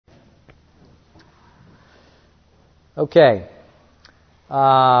Okay.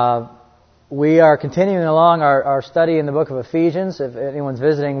 We are continuing along our study in the book of Ephesians. If anyone's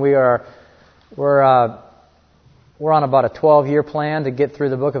visiting, we're on about a 12-year plan to get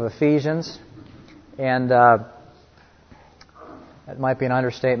through the book of Ephesians, and that might be an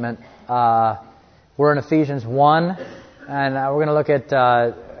understatement. We're in Ephesians 1, and we're going to look at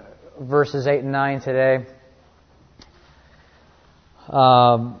verses 8 and 9 today.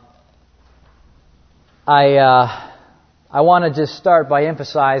 I want to just start by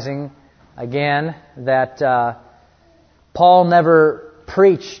emphasizing again that Paul never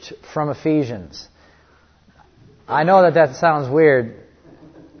preached from Ephesians. I know that sounds weird,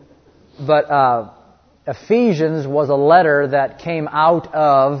 but Ephesians was a letter that came out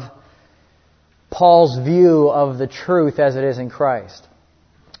of Paul's view of the truth as it is in Christ.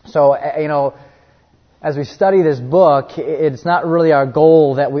 So, as we study this book, it's not really our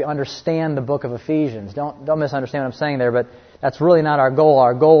goal that we understand the book of Ephesians. Don't misunderstand what I'm saying there, but that's really not our goal.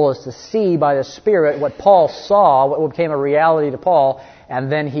 Our goal is to see by the Spirit what Paul saw, what became a reality to Paul,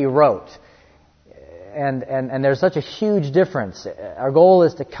 and then he wrote. And there's such a huge difference. Our goal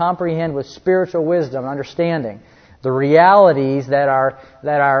is to comprehend with spiritual wisdom and understanding the realities that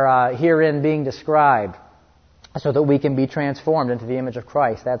are herein being described, so that we can be transformed into the image of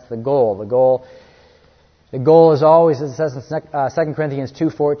Christ. That's the goal. The goal is always, as it says in 2 Corinthians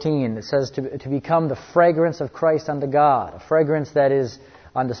 2:14, it says to become the fragrance of Christ unto God. A fragrance that is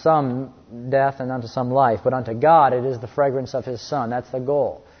unto some death and unto some life, but unto God it is the fragrance of His Son. That's the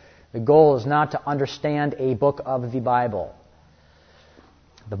goal. The goal is not to understand a book of the Bible.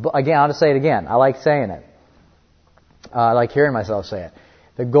 Again, I'll just say it again. I like saying it. I like hearing myself say it.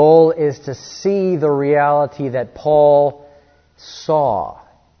 The goal is to see the reality that Paul saw.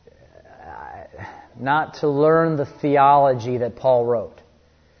 Not to learn the theology that Paul wrote.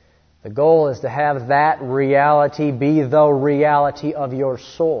 The goal is to have that reality be the reality of your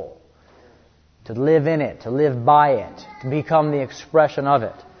soul. To live in it, to live by it, to become the expression of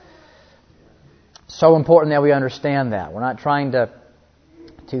it. So important that we understand that. We're not trying to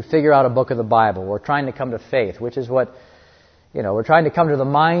figure out a book of the Bible. We're trying to come to faith, which is what, we're trying to come to the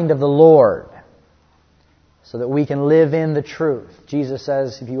mind of the Lord so that we can live in the truth. Jesus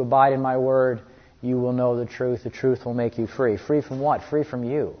says, if you abide in my word, you will know the truth. The truth will make you free. Free from what? Free from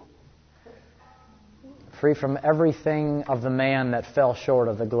you. Free from everything of the man that fell short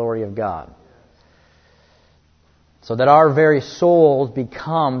of the glory of God. So that our very souls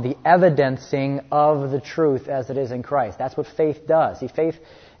become the evidencing of the truth as it is in Christ. That's what faith does. See, faith,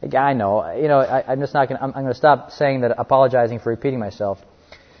 I know, I'm just not going to, I'm going to stop saying that, apologizing for repeating myself.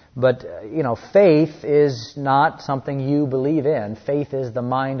 But, faith is not something you believe in. Faith is the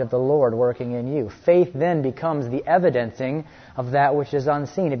mind of the Lord working in you. Faith then becomes the evidencing of that which is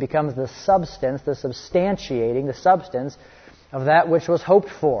unseen. It becomes the substance, the substantiating, the substance of that which was hoped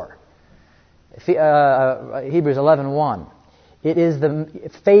for. Hebrews 11:1. It is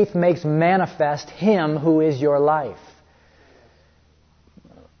faith makes manifest Him who is your life.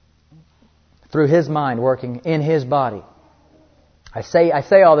 Through His mind working in His body. I say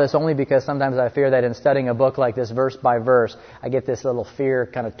all this only because sometimes I fear that in studying a book like this, verse by verse, I get this little fear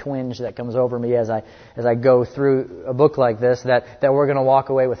kind of twinge that comes over me as I go through a book like this, that we're going to walk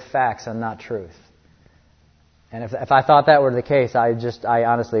away with facts and not truth. And if I thought that were the case, I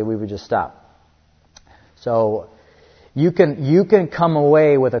honestly, we would just stop. So you can come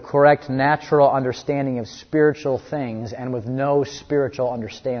away with a correct natural understanding of spiritual things and with no spiritual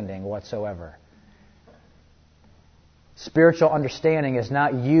understanding whatsoever. Spiritual understanding is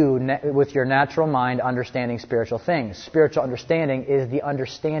not you with your natural mind understanding spiritual things. Spiritual understanding is the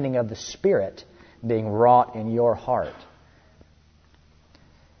understanding of the Spirit being wrought in your heart.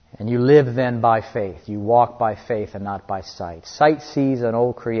 And you live then by faith. You walk by faith and not by sight. Sight sees an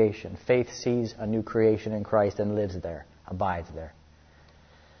old creation. Faith sees a new creation in Christ and lives there, abides there.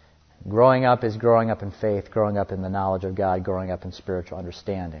 Growing up is growing up in faith, growing up in the knowledge of God, growing up in spiritual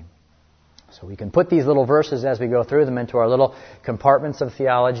understanding. So we can put these little verses as we go through them into our little compartments of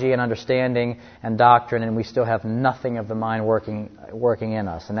theology and understanding and doctrine, and we still have nothing of the mind working in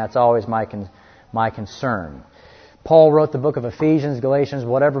us. And that's always my concern. Paul wrote the book of Ephesians, Galatians,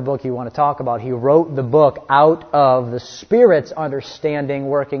 whatever book you want to talk about. He wrote the book out of the Spirit's understanding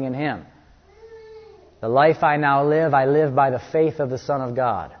working in him. The life I now live, I live by the faith of the Son of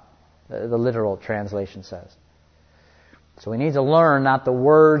God, the literal translation says. So we need to learn not the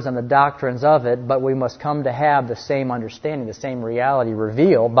words and the doctrines of it, but we must come to have the same understanding, the same reality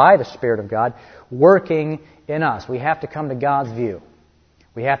revealed by the Spirit of God working in us. We have to come to God's view.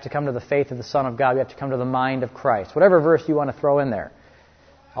 We have to come to the faith of the Son of God. We have to come to the mind of Christ. Whatever verse you want to throw in there.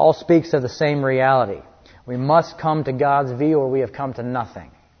 All speaks of the same reality. We must come to God's view or we have come to nothing.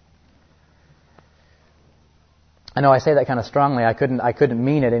 I know I say that kind of strongly. I couldn't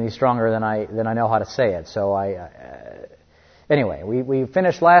mean it any stronger than I know how to say it. So anyway, we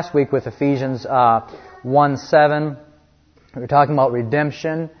finished last week with Ephesians 1:7. We were talking about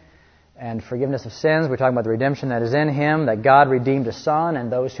redemption and forgiveness of sins. We're talking about the redemption that is in Him, that God redeemed a Son and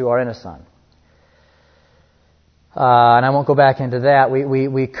those who are in a Son. And I won't go back into that.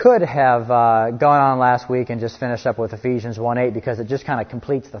 We could have gone on last week and just finished up with Ephesians 1:8 because it just kind of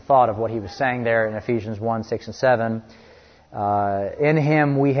completes the thought of what he was saying there in Ephesians 1:6 and 7. In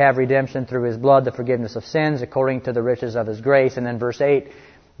Him we have redemption through His blood, the forgiveness of sins, according to the riches of His grace. And then verse 8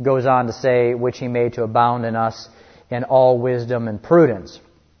 goes on to say, which He made to abound in us in all wisdom and prudence.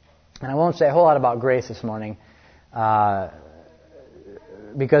 And I won't say a whole lot about grace this morning,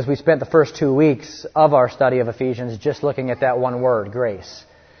 because we spent the first 2 weeks of our study of Ephesians just looking at that one word, grace.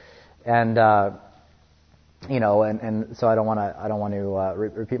 And and so I don't want to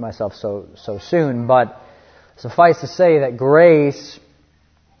repeat myself so soon, but suffice to say that grace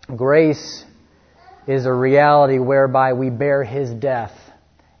is a reality whereby we bear His death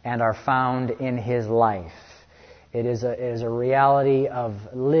and are found in His life. It is a reality of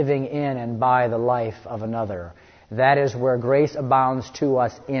living in and by the life of another. That is where grace abounds to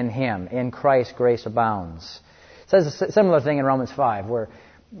us in Him. In Christ, grace abounds. It says a similar thing in Romans 5, where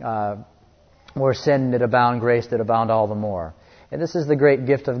sin did abound, grace did abound all the more. And this is the great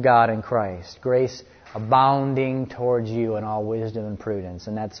gift of God in Christ. Grace abounding towards you in all wisdom and prudence.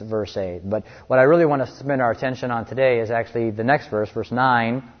 And that's verse 8. But what I really want to spend our attention on today is actually the next verse, verse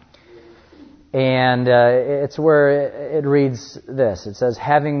 9. And it's where it reads this. It says,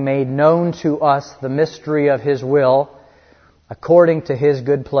 having made known to us the mystery of His will, according to His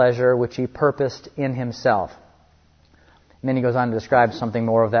good pleasure, which He purposed in Himself. And then he goes on to describe something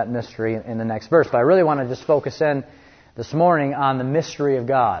more of that mystery in the next verse. But I really want to just focus in this morning on the mystery of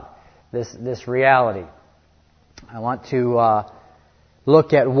God, this reality. I want to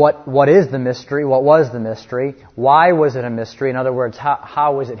look at what is the mystery, what was the mystery, why was it a mystery? In other words,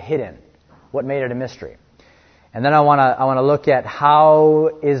 how was it hidden? What made it a mystery? And then I want to look at how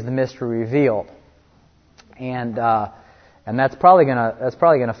is the mystery revealed, and that's probably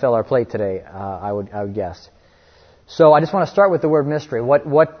gonna fill our plate today. I would guess. So I just want to start with the word mystery.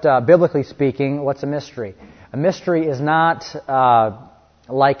 What biblically speaking, what's a mystery? A mystery is not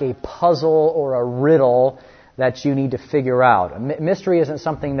like a puzzle or a riddle that you need to figure out. A mystery isn't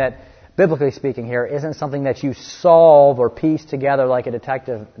something that, biblically speaking here, isn't something that you solve or piece together like a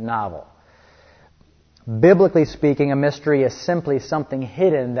detective novel. Biblically speaking, a mystery is simply something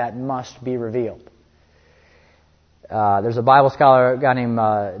hidden that must be revealed. There's a Bible scholar, a guy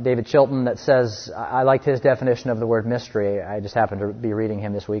named David Chilton, that says, I liked his definition of the word mystery. I just happened to be reading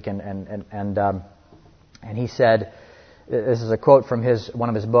him this week, and he said, this is a quote from one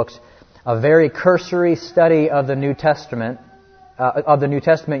of his books, a very cursory study of the New Testament,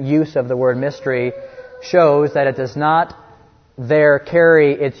 use of the word mystery, shows that it does not there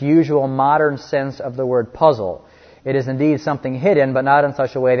carry its usual modern sense of the word puzzle. It is indeed something hidden, but not in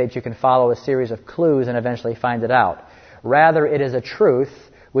such a way that you can follow a series of clues and eventually find it out. Rather, it is a truth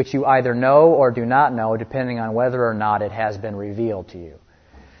which you either know or do not know, depending on whether or not it has been revealed to you.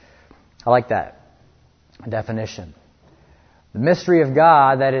 I like that definition. The mystery of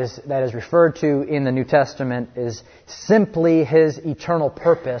God that is referred to in the New Testament is simply His eternal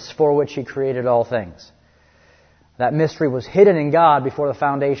purpose for which He created all things. That mystery was hidden in God before the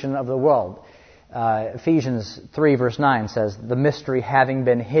foundation of the world. Ephesians 3 verse 9 says, the mystery having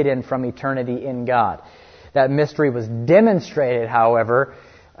been hidden from eternity in God. That mystery was demonstrated, however,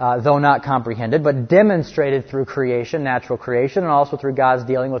 though not comprehended, but demonstrated through creation, natural creation, and also through God's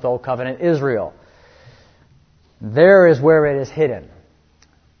dealing with Old Covenant Israel. There is where it is hidden.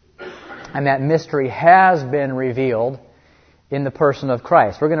 And that mystery has been revealed in the person of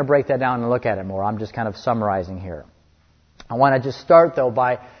Christ. We're going to break that down and look at it more. I'm just kind of summarizing here. I want to just start, though,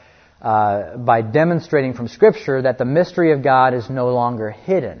 by demonstrating from Scripture that the mystery of God is no longer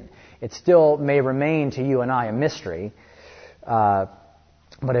hidden. It still may remain to you and I a mystery,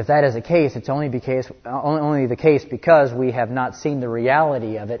 but if that is the case, it's only the case because we have not seen the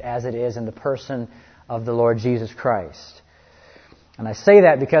reality of it as it is in the person of the Lord Jesus Christ. And I say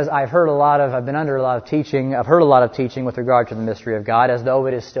that because I've heard I've been under a lot of teaching, I've heard a lot of teaching with regard to the mystery of God as though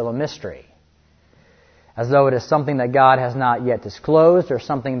it is still a mystery. As though it is something that God has not yet disclosed, or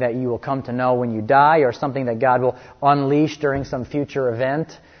something that you will come to know when you die, or something that God will unleash during some future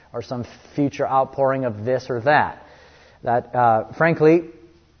event, or some future outpouring of this or that. That, frankly,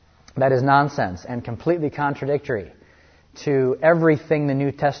 that is nonsense and completely contradictory to everything the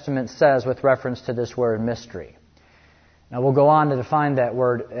New Testament says with reference to this word mystery. Now we'll go on to define that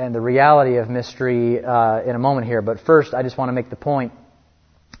word and the reality of mystery in a moment here, but first I just want to make the point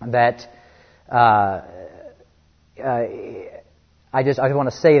that I just want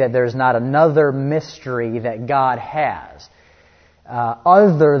to say that there's not another mystery that God has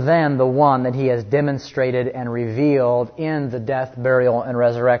other than the one that He has demonstrated and revealed in the death, burial, and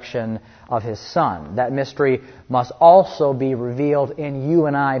resurrection of His Son. That mystery must also be revealed in you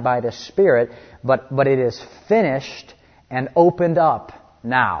and I by the Spirit, but it is finished and opened up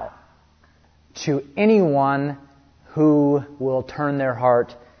now to anyone who will turn their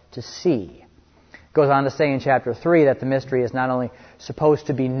heart to see. It goes on to say in chapter 3 that the mystery is not only supposed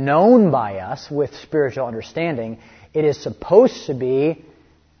to be known by us with spiritual understanding, it is supposed to be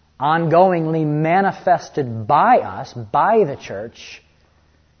ongoingly manifested by us, by the church,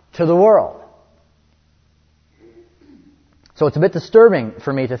 to the world. So it's a bit disturbing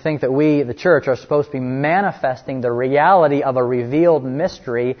for me to think that we, the church, are supposed to be manifesting the reality of a revealed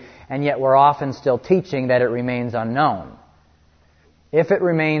mystery, and yet we're often still teaching that it remains unknown. If it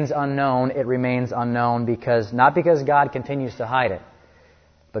remains unknown because, not because God continues to hide it,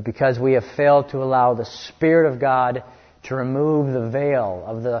 but because we have failed to allow the Spirit of God to remove the veil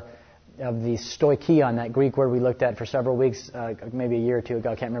of the stoicheion, that Greek word we looked at for several weeks, maybe a year or two ago,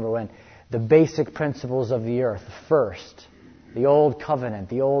 I can't remember when. The basic principles of the earth, first. The old covenant,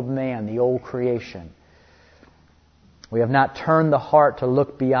 the old man, the old creation. We have not turned the heart to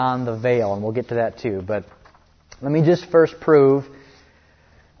look beyond the veil, and we'll get to that too. But let me just first prove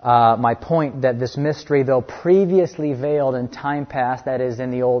my point that this mystery, though previously veiled in time past, that is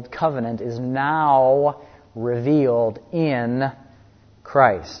in the Old Covenant, is now revealed in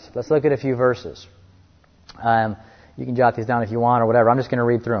Christ. Let's look at a few verses. You can jot these down if you want or whatever. I'm just going to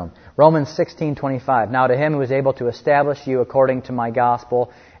read through them. Romans 16:25. Now to Him who is able to establish you according to my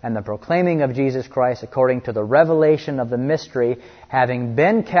gospel and the proclaiming of Jesus Christ according to the revelation of the mystery, having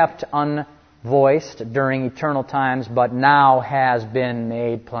been kept unvoiced during eternal times, but now has been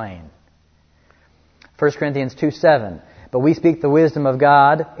made plain. 1 Corinthians 2:7. But we speak the wisdom of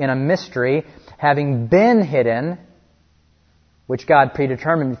God in a mystery, having been hidden, which God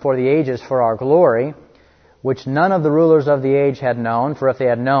predetermined before the ages for our glory, which none of the rulers of the age had known, for if they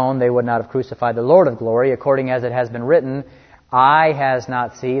had known, they would not have crucified the Lord of glory, according as it has been written, eye has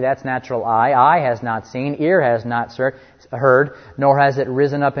not seen, that's natural eye has not seen, ear has not heard, nor has it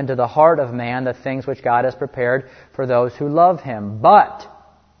risen up into the heart of man the things which God has prepared for those who love Him. But,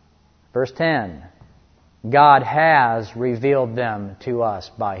 verse 10, God has revealed them to us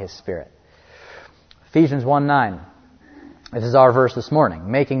by His Spirit. Ephesians 1:9. This is our verse this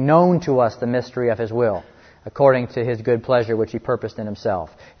morning. Making known to us the mystery of His will, according to His good pleasure which He purposed in Himself.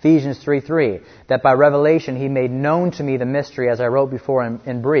 Ephesians 3:3, that by revelation He made known to me the mystery, as I wrote before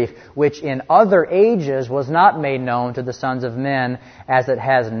in brief, which in other ages was not made known to the sons of men, as it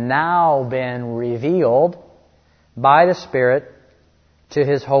has now been revealed by the Spirit to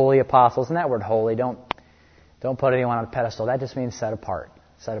His holy apostles. And that word holy, don't put anyone on a pedestal. That just means set apart,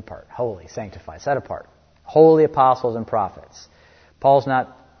 holy, sanctified, set apart. Holy apostles and prophets. Paul's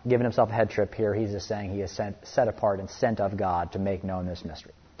not giving himself a head trip here. He's just saying he is set apart and sent of God to make known this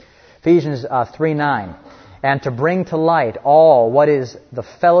mystery. Ephesians 3:9. And to bring to light all what is the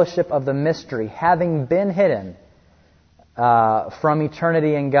fellowship of the mystery, having been hidden from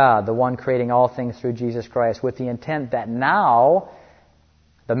eternity in God, the one creating all things through Jesus Christ, with the intent that now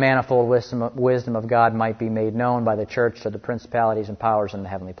the manifold wisdom of God might be made known by the church to the principalities and powers in the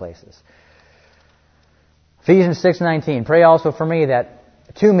heavenly places. Ephesians 6:19. Pray also for me that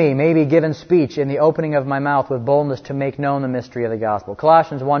to me may be given speech in the opening of my mouth with boldness to make known the mystery of the gospel.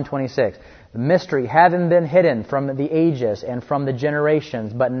 Colossians 1:26. The mystery having been hidden from the ages and from the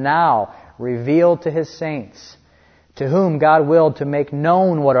generations, but now revealed to His saints, to whom God willed to make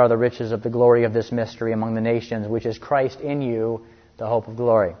known what are the riches of the glory of this mystery among the nations, which is Christ in you, the hope of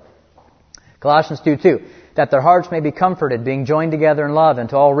glory. Colossians 2:2. That their hearts may be comforted, being joined together in love, and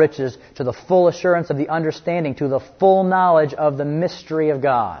to all riches, to the full assurance of the understanding, to the full knowledge of the mystery of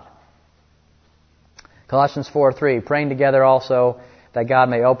God. Colossians 4:3, praying together also that God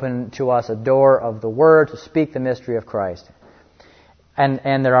may open to us a door of the Word to speak the mystery of Christ.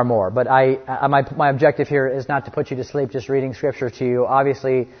 And there are more. But my objective here is not to put you to sleep just reading Scripture to you.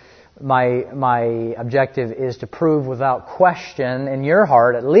 Obviously, my objective is to prove without question, in your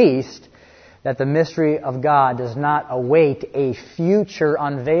heart at least, that the mystery of God does not await a future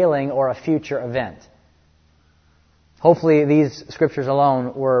unveiling or a future event. Hopefully these scriptures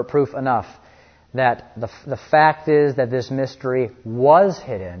alone were proof enough that the fact is that this mystery was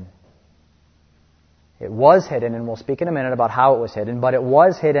hidden. It was hidden, and we'll speak in a minute about how it was hidden, but it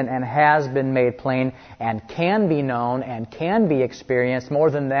was hidden and has been made plain and can be known and can be experienced.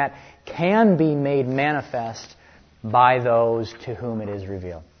 More than that, can be made manifest by those to whom it is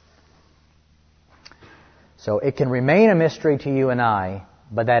revealed. So it can remain a mystery to you and I,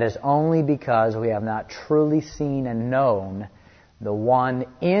 but that is only because we have not truly seen and known the one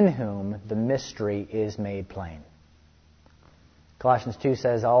in whom the mystery is made plain. Colossians 2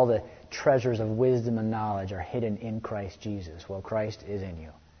 says all the treasures of wisdom and knowledge are hidden in Christ Jesus. Well, Christ is in you.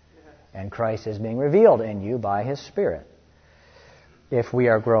 And Christ is being revealed in you by His Spirit if we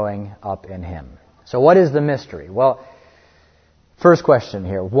are growing up in Him. So what is the mystery? Well, first question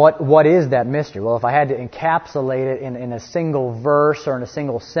here, what is that mystery? Well, if I had to encapsulate it in a single verse or in a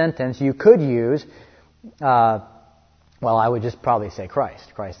single sentence, you could use, I would just probably say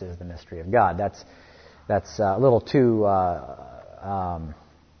Christ. Christ is the mystery of God. That's a little too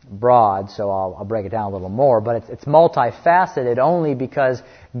broad, so I'll break it down a little more. But it's multifaceted only because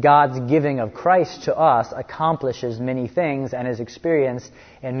God's giving of Christ to us accomplishes many things and is experienced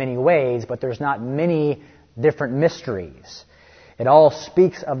in many ways, but there's not many different mysteries. It all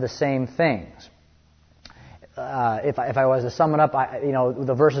speaks of the same things. If I was to sum it up,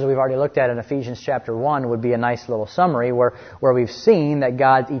 the verses we've already looked at in Ephesians chapter 1 would be a nice little summary where we've seen that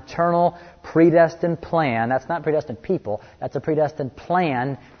God's eternal predestined plan, that's not predestined people, that's a predestined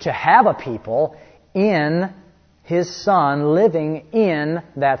plan to have a people in His Son, living in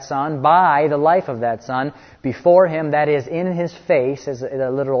that Son, by the life of that Son, before Him, that is, in His face, as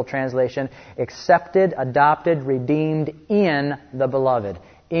a literal translation, accepted, adopted, redeemed in the Beloved,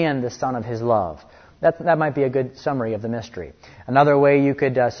 in the Son of His love. That might be a good summary of the mystery. Another way you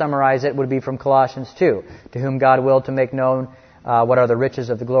could summarize it would be from Colossians 2, to whom God willed to make known what are the riches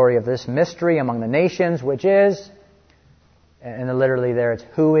of the glory of this mystery among the nations, which is, and literally there it's,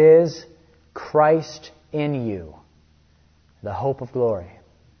 who is Christ in you, the hope of glory.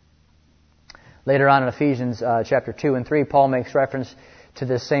 Later on in Ephesians chapter 2 and 3, Paul makes reference to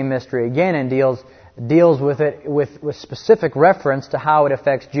this same mystery again and deals with it with specific reference to how it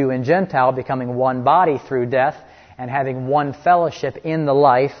affects Jew and Gentile becoming one body through death and having one fellowship in the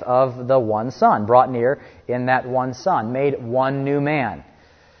life of the one Son, brought near in that one Son, made one new man.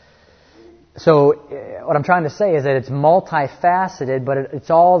 So what I'm trying to say is that it's multifaceted, but it's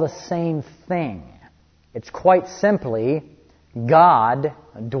all the same thing. It's quite simply God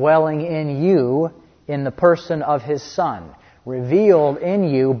dwelling in you in the person of His Son, revealed in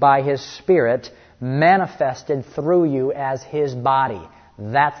you by His Spirit, manifested through you as His body.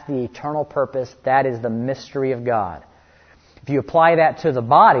 That's the eternal purpose. That is the mystery of God. If you apply that to the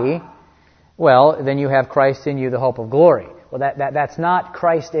body, well, then you have Christ in you, the hope of glory. Well, that's not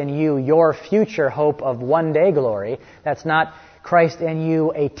Christ in you, your future hope of one day glory. That's not Christ in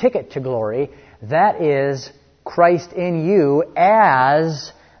you, a ticket to glory. That is Christ in you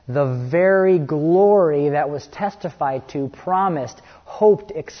as the very glory that was testified to, promised,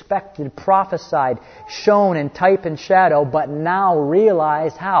 hoped, expected, prophesied, shown in type and shadow, but now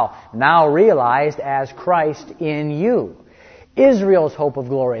realized how? Now realized as Christ in you. Israel's hope of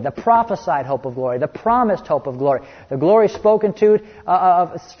glory, the prophesied hope of glory, the promised hope of glory, the glory spoken to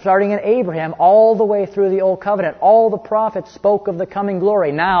starting in Abraham all the way through the Old Covenant. All the prophets spoke of the coming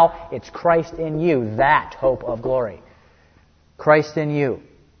glory. Now it's Christ in you, that hope of glory. Christ in you.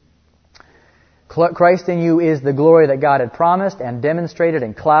 Christ in you is the glory that God had promised and demonstrated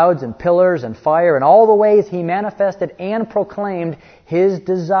in clouds and pillars and fire and all the ways He manifested and proclaimed His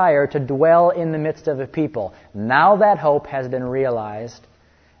desire to dwell in the midst of a people. Now that hope has been realized.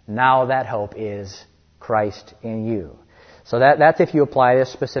 Now that hope is Christ in you. So that's if you apply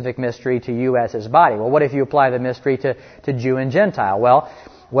this specific mystery to you as His body. Well, what if you apply the mystery to Jew and Gentile?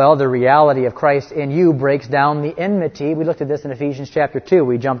 Well, the reality of Christ in you breaks down the enmity. We looked at this in Ephesians chapter 2.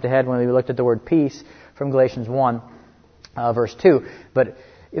 We jumped ahead when we looked at the word peace from Galatians 1, verse 2. But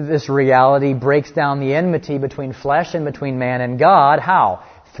this reality breaks down the enmity between flesh and between man and God. How?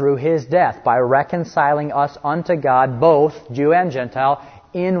 Through His death, by reconciling us unto God, both Jew and Gentile,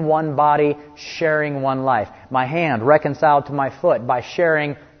 in one body, sharing one life. My hand reconciled to my foot by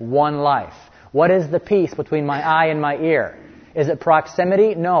sharing one life. What is the peace between my eye and my ear? Is it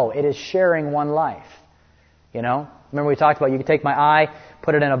proximity? No, it is sharing one life. You know? Remember we talked about you could take my eye,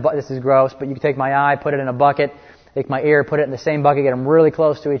 put it in a bucket. This is gross, but you could take my eye, put it in a bucket, take my ear, put it in the same bucket, get them really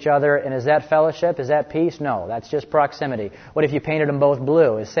close to each other. And is that fellowship? Is that peace? No, that's just proximity. What if you painted them both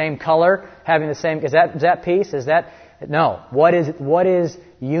blue? Is same color, having the same, is that peace? Is that, no. What is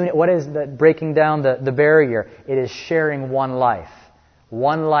the breaking down the barrier? It is sharing one life.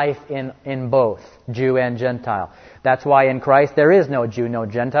 One life in both, Jew and Gentile. That's why in Christ there is no Jew, no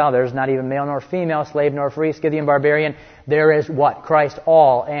Gentile. There's not even male nor female, slave nor free, Scythian, barbarian. There is what? Christ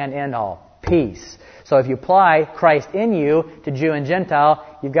all and in all. Peace. So if you apply Christ in you to Jew and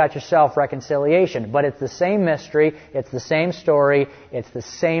Gentile, you've got yourself reconciliation. But it's the same mystery, it's the same story, it's the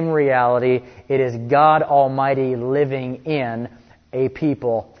same reality. It is God Almighty living in a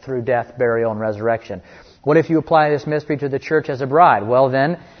people through death, burial, and resurrection. What if you apply this mystery to the church as a bride? Well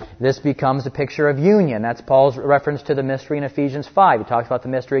then, this becomes a picture of union. That's Paul's reference to the mystery in Ephesians 5. He talks about the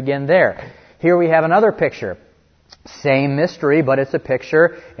mystery again there. Here we have another picture. Same mystery, but it's a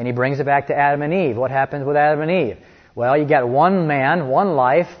picture, and he brings it back to Adam and Eve. What happens with Adam and Eve? Well, you got one man, one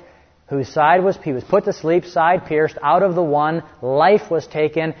life, whose side was, he was put to sleep, side pierced, out of the one, life was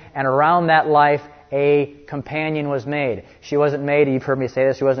taken, and around that life, a companion was made. She wasn't made, you've heard me say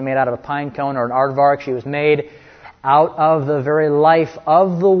this, she wasn't made out of a pine cone or an aardvark. She was made out of the very life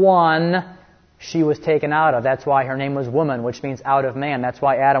of the one she was taken out of. That's why her name was woman, which means out of man. That's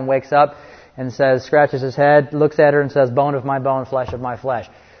why Adam wakes up and says, scratches his head, looks at her and says, bone of my bone, flesh of my flesh.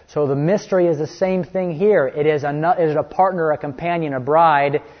 So the mystery is the same thing here. It is a partner, a companion, a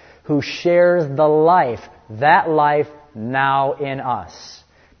bride who shares the life, that life now in us.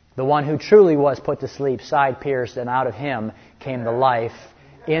 The one who truly was put to sleep, side pierced, and out of him came the life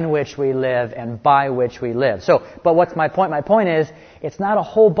in which we live and by which we live. So, but what's my point? My point is, it's not a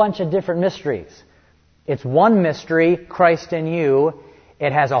whole bunch of different mysteries. It's one mystery, Christ in you.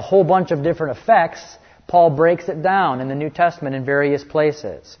 It has a whole bunch of different effects. Paul breaks it down in the New Testament in various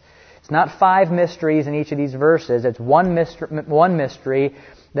places. It's not 5 mysteries in each of these verses. It's one mystery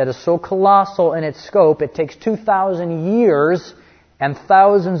that is so colossal in its scope, it takes 2,000 years and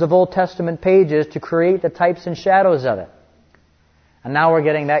thousands of Old Testament pages to create the types and shadows of it. And now we're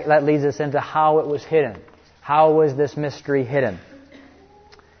getting that leads us into how it was hidden. How was this mystery hidden?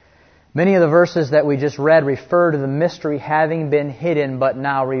 Many of the verses that we just read refer to the mystery having been hidden but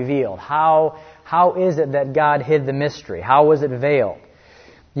now revealed. How is it that God hid the mystery? How was it veiled?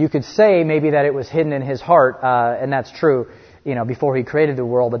 You could say maybe that it was hidden in His heart, and that's true, before He created the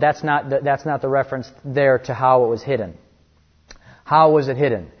world, but that's not the reference there to how it was hidden. How was it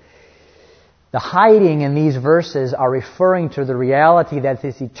hidden? The hiding in these verses are referring to the reality that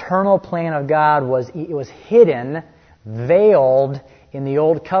this eternal plan of God was hidden, veiled in the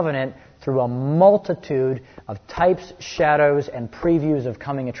Old Covenant through a multitude of types, shadows, and previews of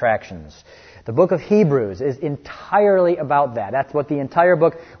coming attractions. The book of Hebrews is entirely about that. That's what the entire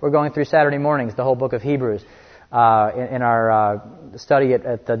book we're going through Saturday mornings, the whole book of Hebrews, in our study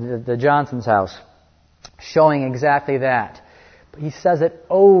at the Johnson's house, showing exactly that. He says it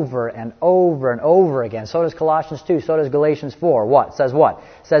over and over and over again. So does Colossians 2. So does Galatians 4. What? Says what?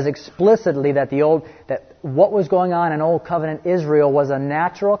 Says explicitly that that what was going on in Old Covenant Israel was a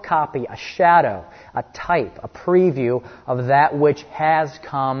natural copy, a shadow, a type, a preview of that which has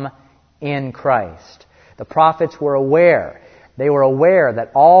come in Christ. The prophets were aware. They were aware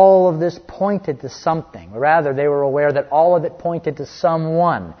that all of this pointed to something. Rather, they were aware that all of it pointed to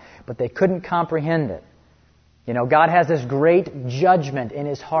someone. But they couldn't comprehend it. God has this great judgment in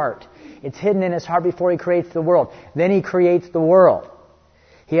His heart. It's hidden in His heart before He creates the world. Then He creates the world.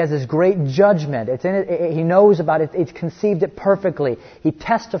 He has this great judgment. It's in it. He knows about it. He's conceived it perfectly. He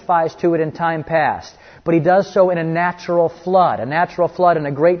testifies to it in time past. But He does so in a natural flood and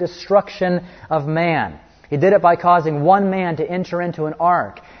a great destruction of man. He did it by causing one man to enter into an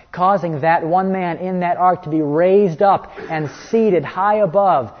ark, causing that one man in that ark to be raised up and seated high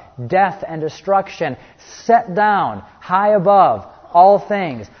above death and destruction, set down high above all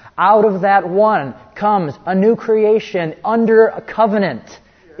things. Out of that one comes a new creation under a covenant,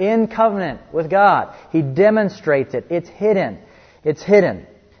 in covenant with God. He demonstrates it. It's hidden. It's hidden.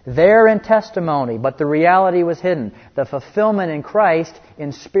 There in testimony, but the reality was hidden. The fulfillment in Christ,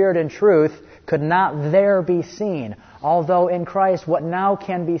 in spirit and truth, could not there be seen. Although in Christ what now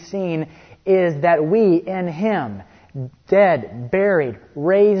can be seen is that we in Him, dead, buried,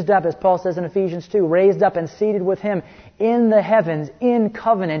 raised up, as Paul says in Ephesians 2, raised up and seated with Him in the heavens, in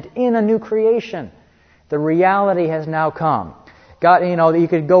covenant, in a new creation. The reality has now come. God, you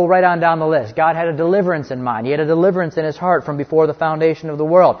could go right on down the list. God had a deliverance in mind. He had a deliverance in His heart from before the foundation of the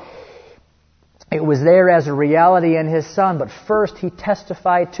world. It was there as a reality in His Son, but first He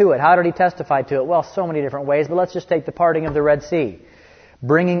testified to it. How did He testify to it? Well, so many different ways, but let's just take the parting of the Red Sea.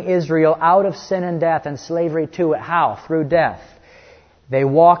 Bringing Israel out of sin and death and slavery to it. How? Through death. They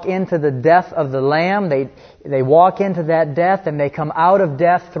walk into the death of the Lamb. They walk into that death and they come out of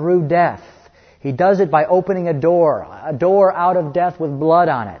death through death. He does it by opening a door out of death with blood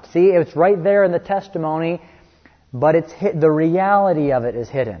on it. See, it's right there in the testimony but the reality of it is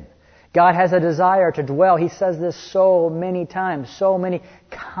hidden. God has a desire to dwell. He says this so many times, so many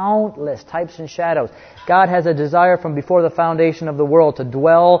countless types and shadows. God has a desire from before the foundation of the world to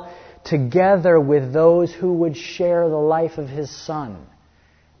dwell together with those who would share the life of His Son.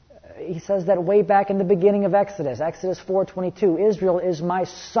 He says that way back in the beginning of Exodus, Exodus 4:22, Israel is my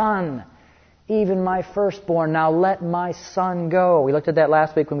son, even my firstborn. Now let my son go. We looked at that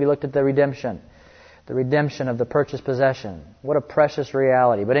last week when we looked at the redemption of the purchased possession. What a precious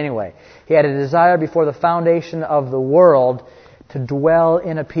reality. But anyway, He had a desire before the foundation of the world to dwell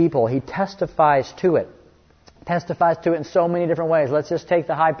in a people. He testifies to it. Testifies to it in so many different ways. Let's just take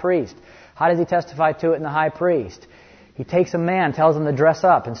the high priest. How does He testify to it in the high priest? He takes a man, tells him to dress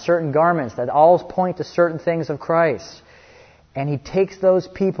up in certain garments that all point to certain things of Christ. And He takes those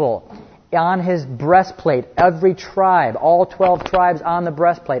people on His breastplate, every tribe, all 12 tribes on the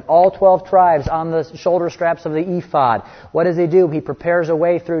breastplate, all 12 tribes on the shoulder straps of the ephod. What does He do? He prepares a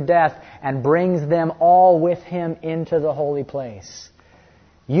way through death and brings them all with Him into the holy place.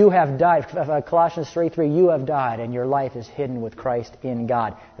 You have died. Colossians 3:3, you have died and your life is hidden with Christ in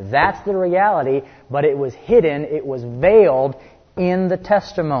God. That's the reality, but it was hidden, it was veiled in the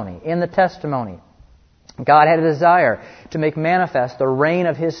testimony. God had a desire to make manifest the reign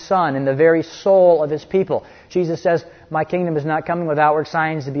of His Son in the very soul of His people. Jesus says, my kingdom is not coming with outward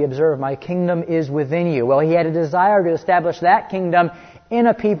signs to be observed. My kingdom is within you. Well, He had a desire to establish that kingdom in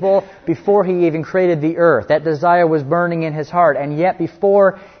a people before He even created the earth. That desire was burning in His heart. And yet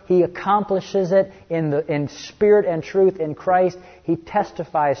before He accomplishes it in spirit and truth in Christ, He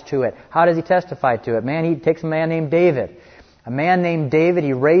testifies to it. How does He testify to it? He takes a man named David.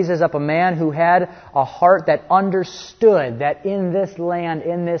 He raises up a man who had a heart that understood that in this land,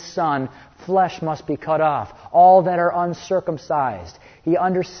 in this Son, flesh must be cut off. All that are uncircumcised. He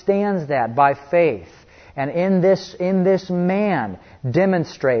understands that by faith. And in this man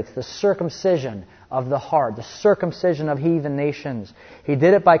demonstrates the circumcision of the heart, the circumcision of heathen nations. He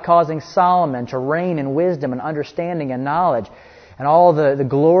did it by causing Solomon to reign in wisdom and understanding and knowledge. And all the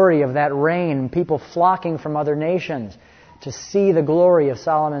glory of that reign, people flocking from other nations to see the glory of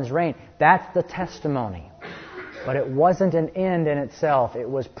Solomon's reign. That's the testimony. But it wasn't an end in itself. It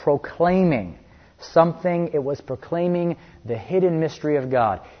was proclaiming something. It was proclaiming the hidden mystery of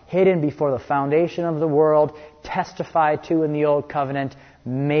God. Hidden before the foundation of the world, testified to in the Old Covenant,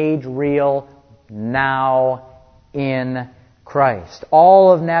 made real now in Christ.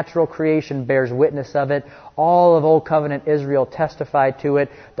 All of natural creation bears witness of it. All of Old Covenant Israel testified to it.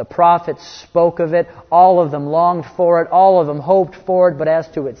 The prophets spoke of it. All of them longed for it. All of them hoped for it. But as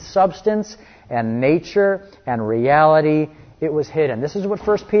to its substance and nature and reality, it was hidden. This is what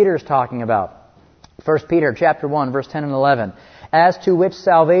 1 Peter is talking about. 1 Peter chapter 1, verse 10 and 11. As to which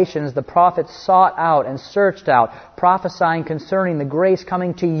salvations the prophets sought out and searched out, prophesying concerning the grace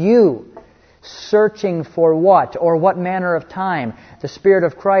coming to you, searching for what or what manner of time the Spirit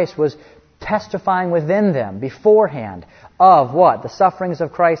of Christ was testifying within them beforehand of what? The sufferings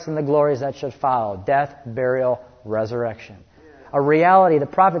of Christ and the glories that should follow. Death, burial, resurrection. A reality the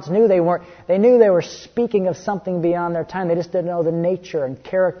prophets knew they knew they were speaking of something beyond their time. They just didn't know the nature and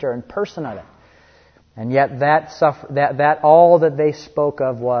character and person of it. And yet that all that they spoke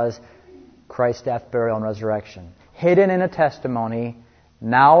of was Christ's death, burial, and resurrection. Hidden in a testimony,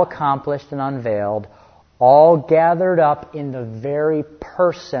 now accomplished and unveiled, all gathered up in the very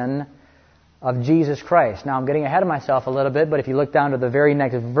person of Jesus Christ. Now I'm getting ahead of myself a little bit, but if you look down to the very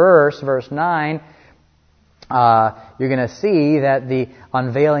next verse, verse 9, you're going to see that the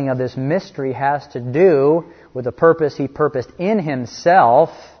unveiling of this mystery has to do with the purpose He purposed in Himself,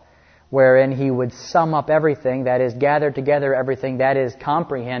 wherein He would sum up everything, that is, gather together everything, that is,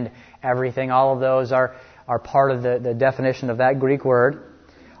 comprehend everything. All of those are part of the definition of that Greek word.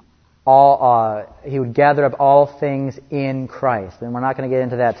 He would gather up all things in Christ. And we're not going to get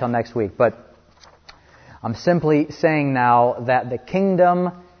into that till next week. But I'm simply saying now that the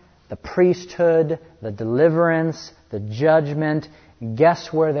kingdom, the priesthood, the deliverance, the judgment,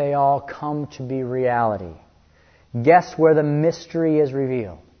 guess where they all come to be reality? Guess where the mystery is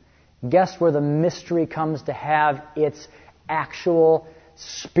revealed? Guess where the mystery comes to have its actual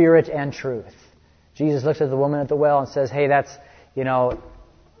spirit and truth? Jesus looks at the woman at the well and says, hey, that's,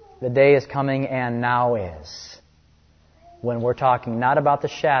 the day is coming and now is. When we're talking not about the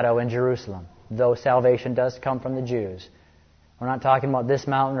shadow in Jerusalem, though salvation does come from the Jews. We're not talking about this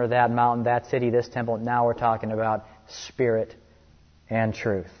mountain or that mountain, that city, this temple. Now we're talking about spirit and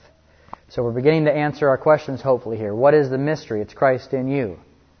truth. So we're beginning to answer our questions hopefully here. What is the mystery? It's Christ in you.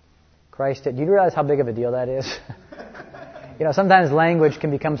 Do you realize how big of a deal that is? Sometimes language can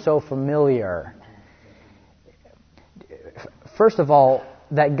become so familiar. first of all,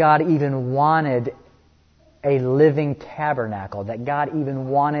 that God even wanted a living tabernacle, that God even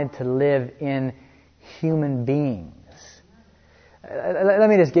wanted to live in human beings. Let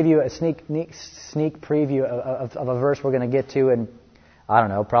me just give you a sneak preview of a verse we're going to get to in, I don't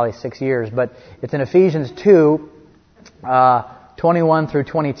know, probably 6 years, but it's in Ephesians 2, 21 through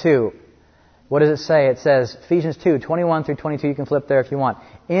 22. What does it say? It says, Ephesians 2, 21 through 22, you can flip there if you want.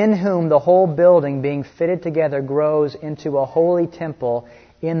 In whom the whole building being fitted together grows into a holy temple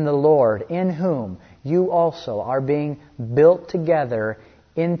in the Lord, in whom you also are being built together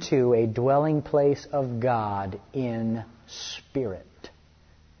into a dwelling place of God in spirit.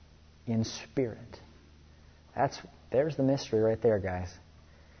 In spirit. There's the mystery right there, guys.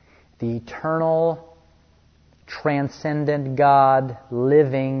 The eternal, transcendent God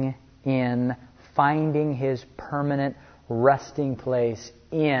living in, finding His permanent resting place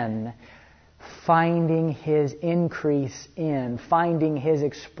in, finding His increase in, finding His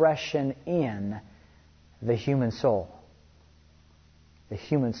expression in the human soul. The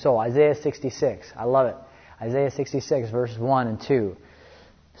human soul. Isaiah 66. I love it. Isaiah 66, verses 1 and 2.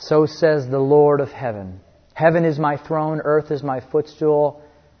 So says the Lord of heaven. Heaven is my throne, earth is my footstool.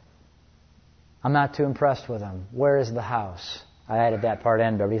 I'm not too impressed with Him. Where is the house? I added that part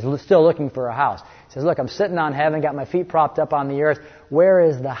in, but He's still looking for a house. He says, look, I'm sitting on heaven, got my feet propped up on the earth. Where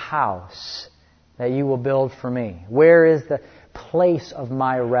is the house that you will build for me? Where is the place of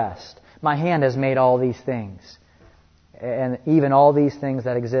my rest? My hand has made all these things. And even all these things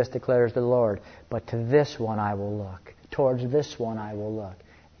that exist declares the Lord. But to this one I will look. Towards this one I will look.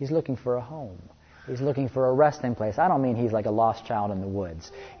 He's looking for a home. He's looking for a resting place. I don't mean He's like a lost child in the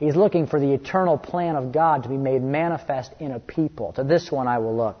woods. He's looking for the eternal plan of God to be made manifest in a people. To this one I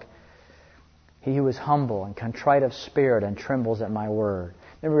will look. He who is humble and contrite of spirit and trembles at my word.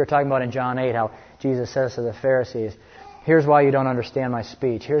 Remember we were talking about in John 8 how Jesus says to the Pharisees, here's why you don't understand my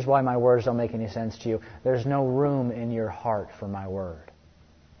speech. Here's why my words don't make any sense to you. There's no room in your heart for my word.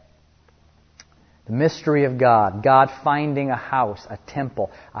 The mystery of God. God finding a house, a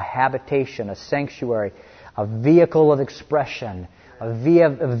temple, a habitation, a sanctuary, a vehicle of expression, a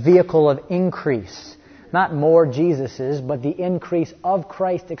vehicle of increase. Not more Jesuses, but the increase of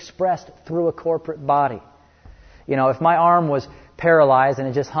Christ expressed through a corporate body. You know, if my arm was paralyzed and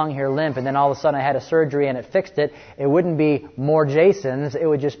it just hung here limp and then all of a sudden I had a surgery and it fixed it, it wouldn't be more Jasons, it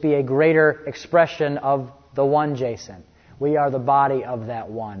would just be a greater expression of the one Jason. We are the body of that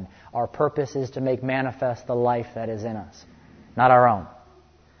one. Our purpose is to make manifest the life that is in us, not our own.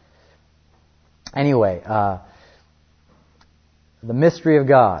 Anyway, the mystery of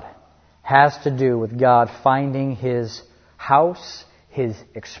God has to do with God finding His house, His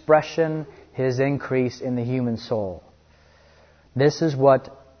expression, His increase in the human soul. This is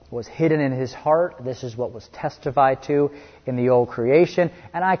what was hidden in His heart. This is what was testified to in the old creation.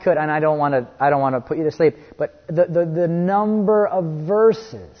 And I don't want to put you to sleep, but the number of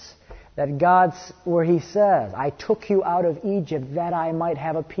verses that where He says, I took you out of Egypt that I might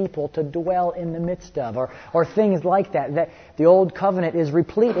have a people to dwell in the midst of, or things like that. That the old covenant is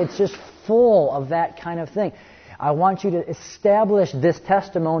replete. It's just full of that kind of thing. I want you to establish this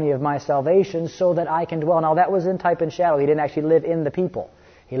testimony of my salvation so that I can dwell. Now that was in type and shadow. He didn't actually live in the people.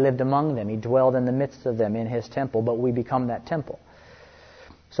 He lived among them. He dwelled in the midst of them in His temple, but we become that temple.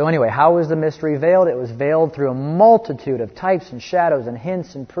 So anyway, how was the mystery veiled? It was veiled through a multitude of types and shadows and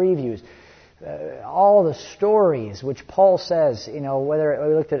hints and previews. All the stories which Paul says, whether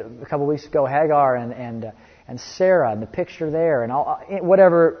we looked at a couple of weeks ago, Hagar and Sarah, and the picture there, and all,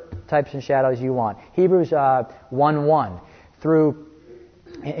 whatever types and shadows you want. Hebrews 1:1, through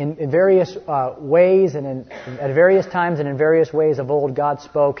in various ways and at various times and in various ways of old, God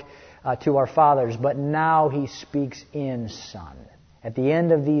spoke to our fathers, but now He speaks in Son. At the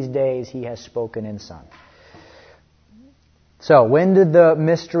end of these days, He has spoken in Son. So, when did the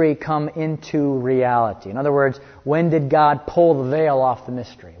mystery come into reality? In other words, when did God pull the veil off the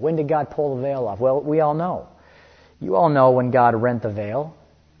mystery? When did God pull the veil off? Well, we all know. You all know when God rent the veil.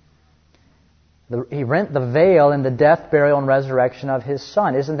 He rent the veil in the death, burial, and resurrection of His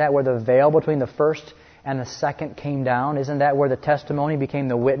Son. Isn't that where the veil between the first and the second came down? Isn't that where the testimony became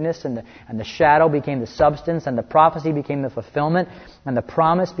the witness, and the shadow became the substance, and the prophecy became the fulfillment, and the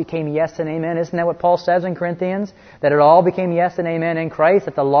promise became yes and amen? Isn't that what Paul says in Corinthians? That it all became yes and amen in Christ,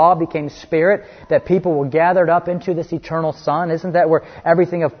 that the law became spirit, that people were gathered up into this eternal Son? Isn't that where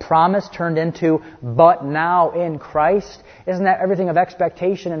everything of promise turned into but now in Christ? Isn't that everything of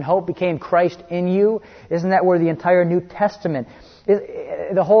expectation and hope became Christ in you? Isn't that where the entire New Testament,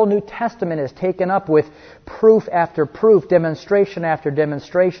 the whole New Testament is taken up with proof after proof, demonstration after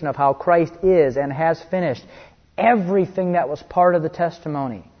demonstration of how Christ is and has finished everything that was part of the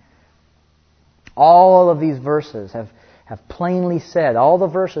testimony. All of these verses have plainly said, all the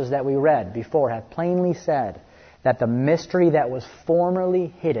verses that we read before have plainly said that the mystery that was formerly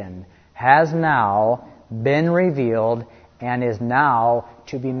hidden has now been revealed and is now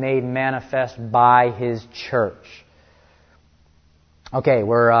to be made manifest by His church. Okay,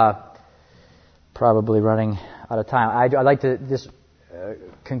 we're probably running out of time. I'd like to just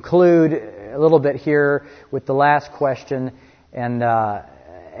conclude a little bit here with the last question, and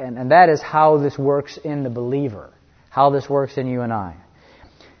that is how this works in the believer, how this works in you and I.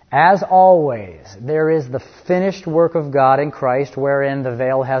 As always, there is the finished work of God in Christ wherein the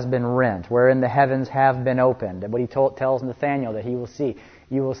veil has been rent, wherein the heavens have been opened. And what He tells Nathanael that he will see,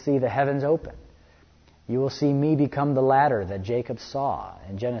 you will see the heavens open. You will see me become the ladder that Jacob saw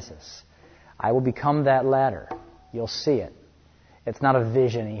in Genesis. I will become that ladder. You'll see it. It's not a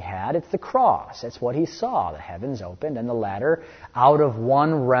vision he had, it's the cross. It's what he saw, the heavens opened and the ladder out of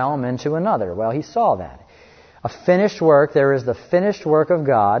one realm into another. Well, he saw that. A finished work, there is the finished work of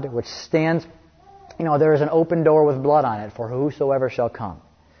God, which stands, there is an open door with blood on it for whosoever shall come.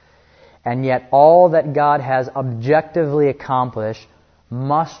 And yet all that God has objectively accomplished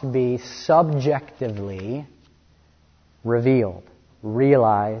must be subjectively revealed,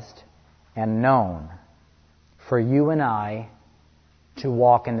 realized, and known for you and I to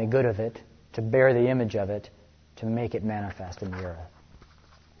walk in the good of it, to bear the image of it, to make it manifest in the earth.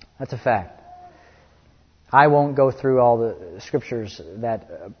 That's a fact. I won't go through all the scriptures that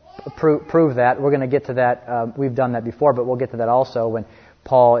prove that. We're going to get to that. We've done that before, but we'll get to that also when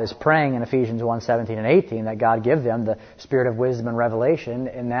Paul is praying in Ephesians 1:17 and 18 that God give them the spirit of wisdom and revelation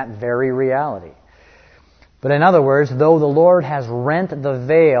in that very reality. But in other words, though the Lord has rent the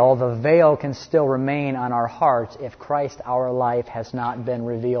veil can still remain on our hearts if Christ our life has not been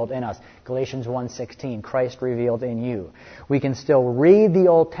revealed in us. Galatians 1:16, Christ revealed in you. We can still read the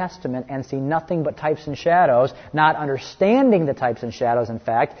Old Testament and see nothing but types and shadows, not understanding the types and shadows, in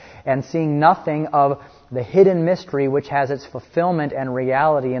fact, and seeing nothing of the hidden mystery which has its fulfillment and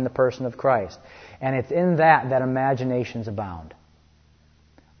reality in the person of Christ. And it's in that imaginations abound.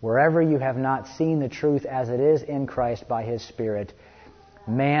 Wherever you have not seen the truth as it is in Christ by His Spirit,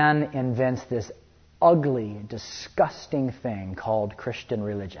 man invents this ugly, disgusting thing called Christian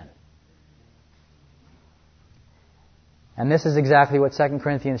religion. And this is exactly what 2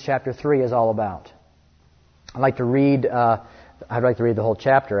 Corinthians chapter 3 is all about. I'd like to read the whole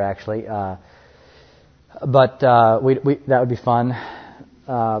chapter, actually. But that would be fun.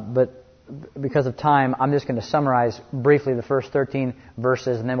 But because of time, I'm just going to summarize briefly the first 13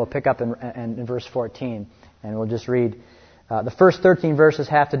 verses, and then we'll pick up in verse 14, and we'll just read. The first 13 verses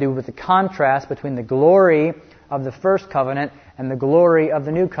have to do with the contrast between the glory of the first covenant and the glory of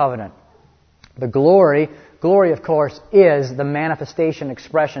the new covenant. The glory, of course, is the manifestation,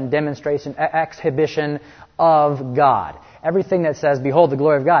 expression, demonstration, exhibition of God. Everything that says, behold the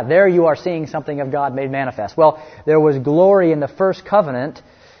glory of God, there you are seeing something of God made manifest. Well, there was glory in the first covenant.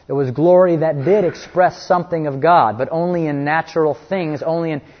 There was glory that did express something of God, but only in natural things,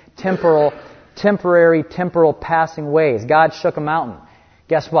 only in temporary, temporal passing ways. God shook a mountain.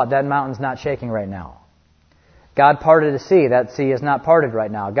 Guess what? That mountain's not shaking right now. God parted a sea. That sea is not parted right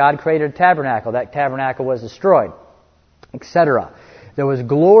now. God created a tabernacle. That tabernacle was destroyed, etc. There was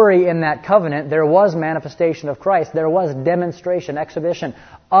glory in that covenant. There was manifestation of Christ. There was demonstration, exhibition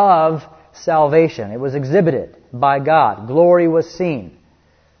of salvation. It was exhibited by God. Glory was seen.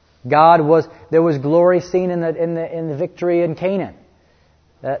 There was glory seen in the victory in Canaan.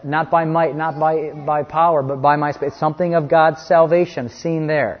 Not by might, not by power, but by my Spirit. Something of God's salvation seen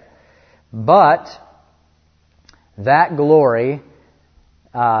there. But that glory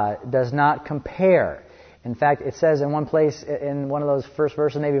does not compare. In fact, it says in one place, in one of those first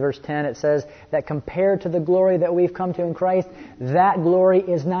verses, maybe verse 10, it says that compared to the glory that we've come to in Christ, that glory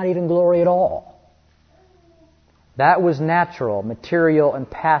is not even glory at all. That was natural, material, and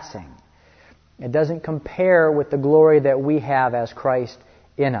passing. It doesn't compare with the glory that we have as Christ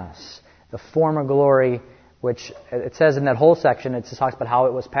in us. The former glory, which it says in that whole section, it just talks about how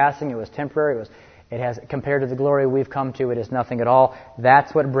it was passing, it was temporary, it has compared to the glory we've come to, it is nothing at all.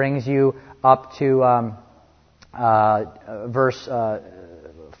 That's what brings you up to verse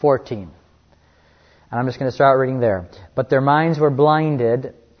 14. And I'm just going to start reading there. But their minds were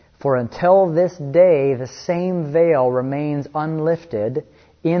blinded. For until this day, the same veil remains unlifted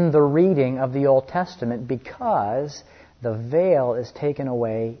in the reading of the Old Testament because the veil is taken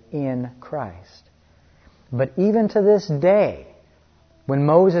away in Christ. But even to this day, when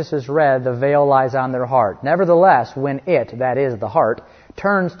Moses is read, the veil lies on their heart. Nevertheless, when it, that is the heart,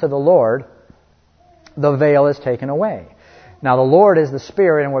 turns to the Lord, the veil is taken away. Now the Lord is the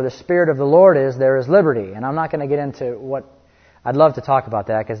Spirit, and where the Spirit of the Lord is, there is liberty. And I'm not going to get into what... I'd love to talk about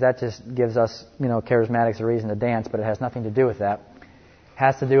that, because that just gives us, charismatics a reason to dance, but it has nothing to do with that. It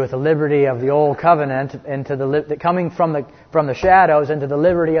has to do with the liberty of the old covenant into coming from the shadows into the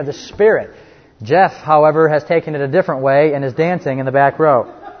liberty of the Spirit. Jeff, however, has taken it a different way and is dancing in the back row.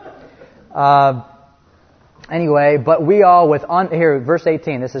 Anyway, but we all here, verse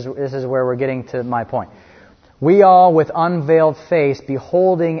 18, this is where we're getting to my point. We all with unveiled face,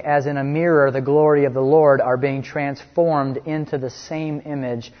 beholding as in a mirror the glory of the Lord, are being transformed into the same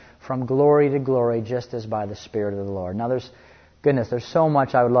image from glory to glory, just as by the Spirit of the Lord. Now there's so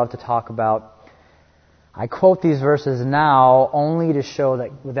much I would love to talk about. I quote these verses now only to show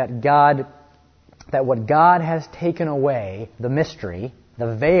that what God has taken away, the mystery,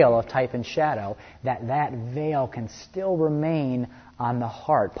 the veil of type and shadow, that veil can still remain on the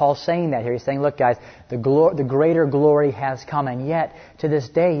heart. Paul's saying that here. He's saying, look guys, the greater glory has come, and yet to this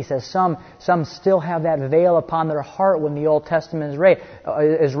day, he says, some still have that veil upon their heart when the Old Testament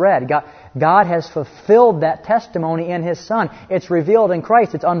is read. God has fulfilled that testimony in His Son. It's revealed in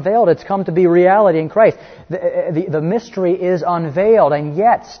Christ. It's unveiled. It's come to be reality in Christ. The mystery is unveiled, and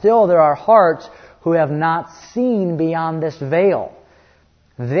yet still there are hearts who have not seen beyond this veil.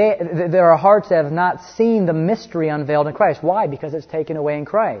 There are hearts that have not seen the mystery unveiled in Christ. Why? Because it's taken away in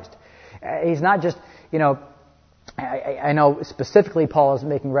Christ. He's not just, I know specifically Paul is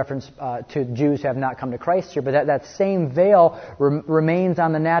making reference to Jews who have not come to Christ here, but that same veil remains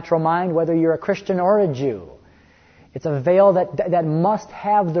on the natural mind whether you're a Christian or a Jew. It's a veil that must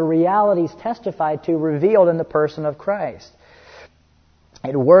have the realities testified to revealed in the person of Christ.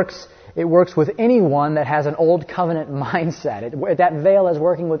 It works with anyone that has an old covenant mindset. That veil is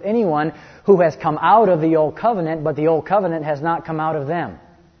working with anyone who has come out of the old covenant, but the old covenant has not come out of them.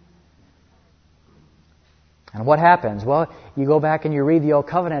 And what happens? Well, you go back and you read the old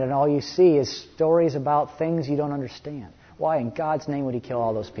covenant and all you see is stories about things you don't understand. Why in God's name would He kill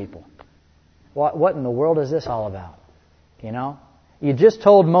all those people? What in the world is this all about? You just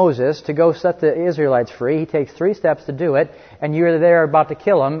told Moses to go set the Israelites free. He takes 3 steps to do it, and you're there about to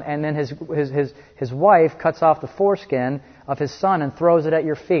kill him, and then his wife cuts off the foreskin of his son and throws it at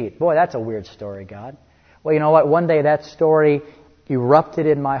your feet. Boy, that's a weird story, God. Well, you know what? One day that story erupted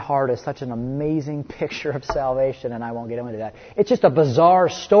in my heart as such an amazing picture of salvation, and I won't get into that. It's just a bizarre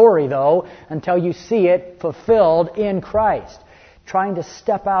story, though, until you see it fulfilled in Christ. Trying to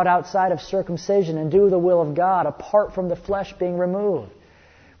step outside of circumcision and do the will of God apart from the flesh being removed,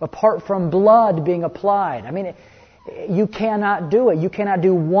 apart from blood being applied. I mean, you cannot do it. You cannot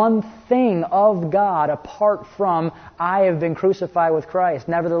do one thing of God apart from, I have been crucified with Christ.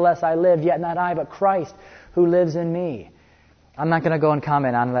 Nevertheless I live, yet not I, but Christ who lives in me. I'm not going to go and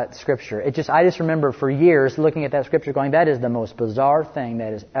comment on that scripture. I just remember for years looking at that scripture going, that is the most bizarre thing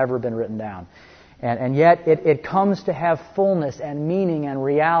that has ever been written down. And yet it comes to have fullness and meaning and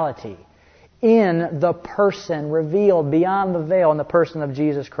reality in the person revealed beyond the veil in the person of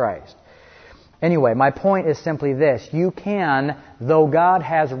Jesus Christ. Anyway, my point is simply this. You can, though God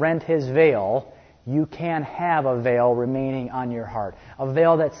has rent His veil, you can have a veil remaining on your heart. A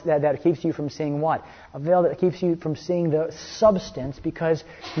veil that keeps you from seeing what? A veil that keeps you from seeing the substance because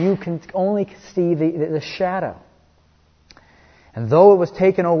you can only see the shadow. And though it was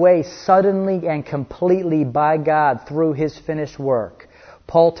taken away suddenly and completely by God through His finished work,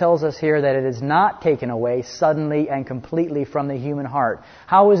 Paul tells us here that it is not taken away suddenly and completely from the human heart.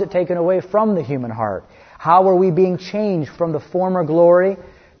 How is it taken away from the human heart? How are we being changed from the former glory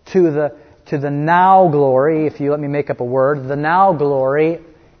to the now glory, if you let me make up a word, the now glory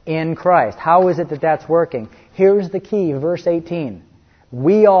in Christ? How is it that that's working? Here's the key, verse 18.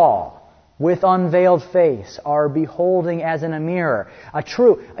 We all, with unveiled face, are beholding as in a mirror.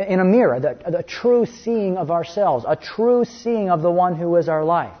 The true seeing of ourselves. A true seeing of the one who is our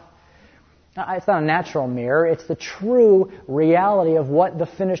life. Now, it's not a natural mirror. It's the true reality of what the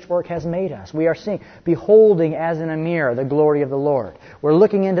finished work has made us. We are seeing, beholding as in a mirror, the glory of the Lord. We're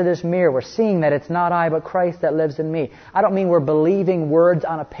looking into this mirror. We're seeing that it's not I, but Christ that lives in me. I don't mean we're believing words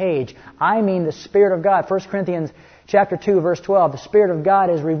on a page. I mean the Spirit of God. 1 Corinthians Chapter 2, verse 12, the Spirit of God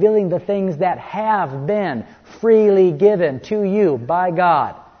is revealing the things that have been freely given to you by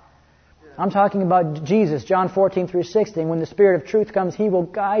God. I'm talking about Jesus, John 14 through 16. When the Spirit of truth comes, He will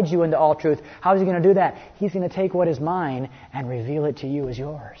guide you into all truth. How is He going to do that? He's going to take what is mine and reveal it to you as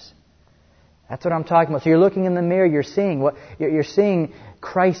yours. That's what I'm talking about. So you're looking in the mirror, you're seeing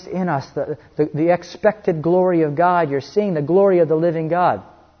Christ in us, the expected glory of God. You're seeing the glory of the living God.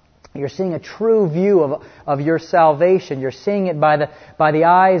 You're seeing a true view of your salvation. You're seeing it by the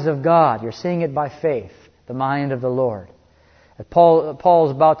eyes of God. You're seeing it by faith, the mind of the Lord. Paul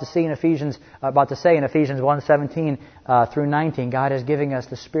is about to say in Ephesians 1:17 through 19, God is giving us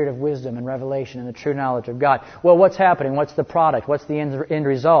the spirit of wisdom and revelation and the true knowledge of God. Well, what's happening? What's the product? What's the end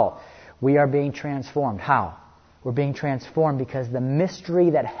result? We are being transformed. How? We're being transformed because the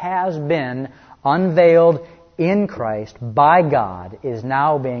mystery that has been unveiled in Christ by God is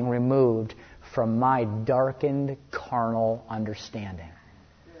now being removed from my darkened carnal understanding.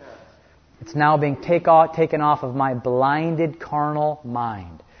 It's now being taken off of my blinded carnal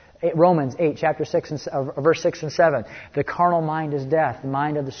mind. Romans 8, chapter 6 verse 6 and 7. The carnal mind is death. The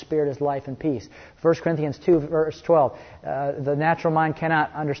mind of the Spirit is life and peace. 1 Corinthians 2, verse 12. The natural mind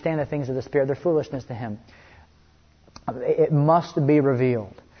cannot understand the things of the Spirit. They're foolishness to him. It must be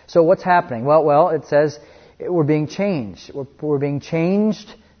revealed. So what's happening? Well, it says we're being changed. We're being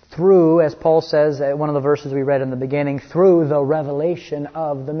changed through, as Paul says, one of the verses we read in the beginning, through the revelation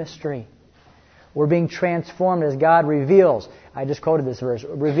of the mystery. We're being transformed as God reveals. I just quoted this verse.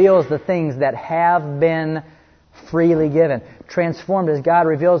 Reveals the things that have been freely given. Transformed as God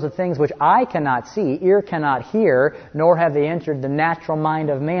reveals the things which eye cannot see, ear cannot hear, nor have they entered the natural mind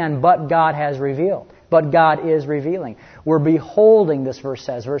of man, but God has revealed. But God is revealing. We're beholding, this verse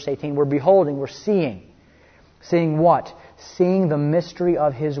says, verse 18, we're beholding, we're seeing. Seeing what? Seeing the mystery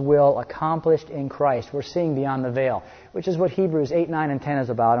of His will accomplished in Christ. We're seeing beyond the veil, which is what Hebrews 8, 9, and 10 is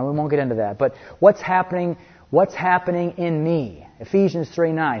about, and we won't get into that. But what's happening in me? Ephesians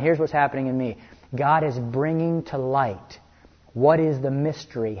 3, 9. Here's what's happening in me. God is bringing to light what is the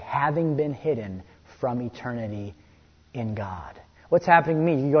mystery having been hidden from eternity in God. What's happening to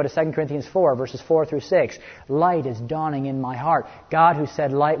me? You go to 2 Corinthians 4, verses 4 through 6. Light is dawning in my heart. God who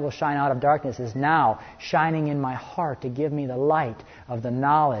said light will shine out of darkness is now shining in my heart to give me the light of the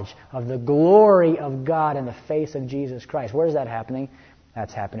knowledge of the glory of God in the face of Jesus Christ. Where is that happening?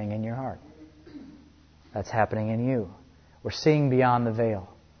 That's happening in your heart. That's happening in you. We're seeing beyond the veil.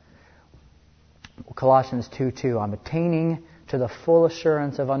 Colossians 2:2. I'm attaining to the full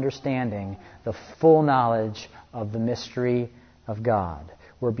assurance of understanding, the full knowledge of the mystery of God.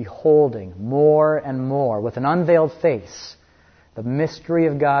 We're beholding more and more with an unveiled face the mystery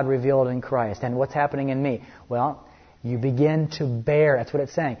of God revealed in Christ. And what's happening in me? Well, you begin to bear. That's what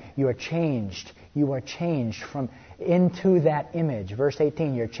it's saying. You are changed. You are changed into that image. Verse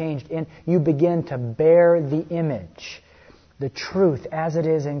 18, you're changed in. You begin to bear the image. The truth as it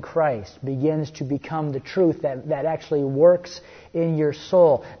is in Christ begins to become the truth that actually works in your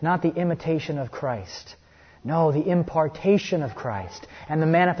soul. Not the imitation of Christ. No, the impartation of Christ and the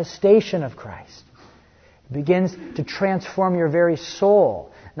manifestation of Christ. It begins to transform your very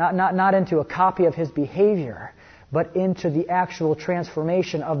soul. Not into a copy of His behavior, but into the actual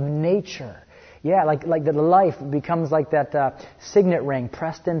transformation of nature. Yeah, like the life becomes like that signet ring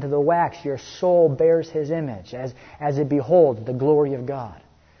pressed into the wax. Your soul bears His image as it beholds the glory of God.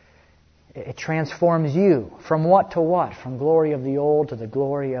 It transforms you from what to what? From glory of the old to the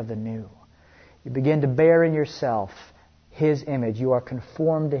glory of the new. You begin to bear in yourself His image. You are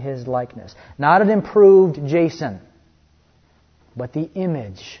conformed to His likeness. Not an improved Jason, but the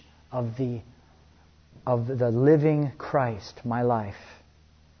image of the living Christ, my life,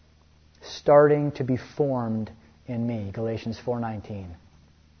 starting to be formed in me. Galatians 4:19.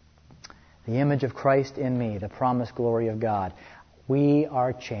 The image of Christ in me, the promised glory of God. We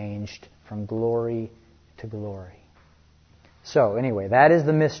are changed from glory to glory. So, anyway, that is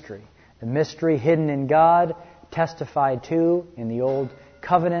the mystery. The mystery hidden in God, testified to in the Old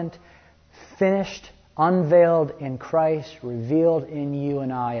Covenant, finished, unveiled in Christ, revealed in you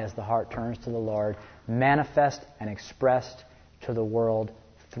and I as the heart turns to the Lord, manifest and expressed to the world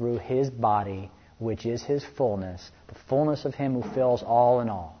through His body, which is His fullness, the fullness of Him who fills all in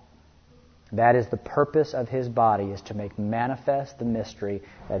all. That is the purpose of His body, is to make manifest the mystery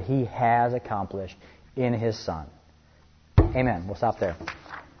that He has accomplished in His Son. Amen. We'll stop there.